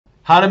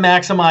How to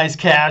maximize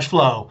cash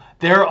flow.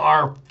 There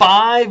are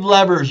 5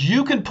 levers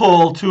you can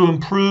pull to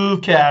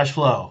improve cash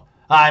flow.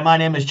 Hi, my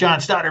name is John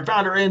Stoddard,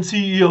 founder and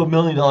CEO of $1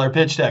 Million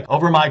Pitch Deck.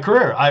 Over my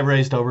career, I've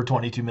raised over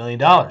 $22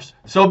 million.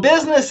 So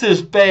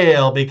businesses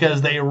fail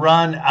because they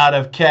run out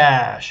of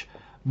cash.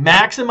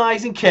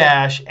 Maximizing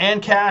cash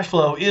and cash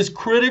flow is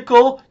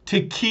critical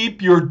to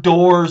keep your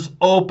doors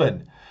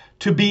open.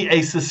 To be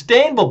a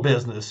sustainable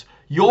business,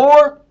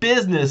 your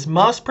business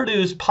must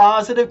produce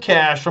positive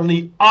cash from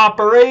the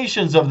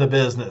operations of the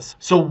business.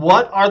 So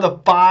what are the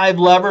 5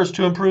 levers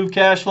to improve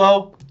cash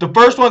flow? The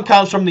first one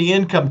comes from the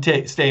income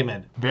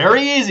statement.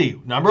 Very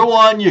easy. Number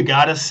 1, you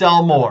got to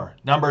sell more.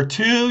 Number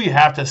 2, you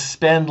have to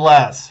spend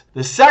less.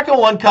 The second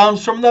one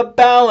comes from the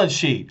balance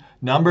sheet.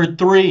 Number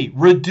 3,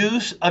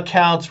 reduce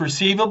accounts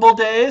receivable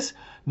days.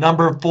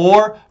 Number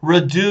 4,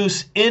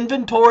 reduce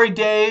inventory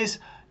days.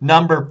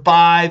 Number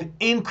 5,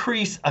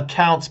 increase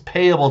accounts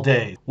payable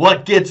days.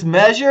 What gets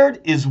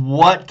measured is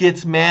what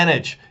gets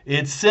managed.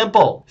 It's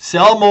simple.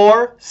 Sell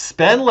more,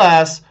 spend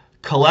less,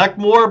 collect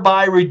more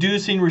by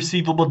reducing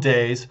receivable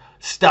days,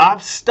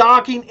 stop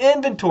stocking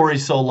inventory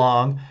so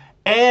long,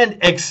 and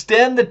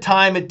extend the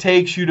time it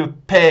takes you to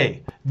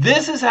pay.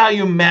 This is how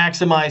you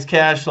maximize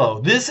cash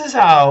flow. This is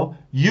how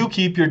you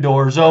keep your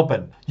doors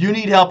open. You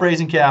need help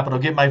raising capital.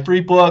 Get my free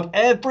book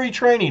and free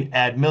training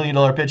at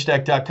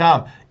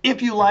 $1MillionPitchDeck.com.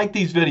 If you like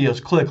these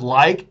videos, click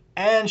like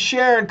and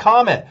share and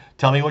comment.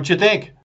 Tell me what you think.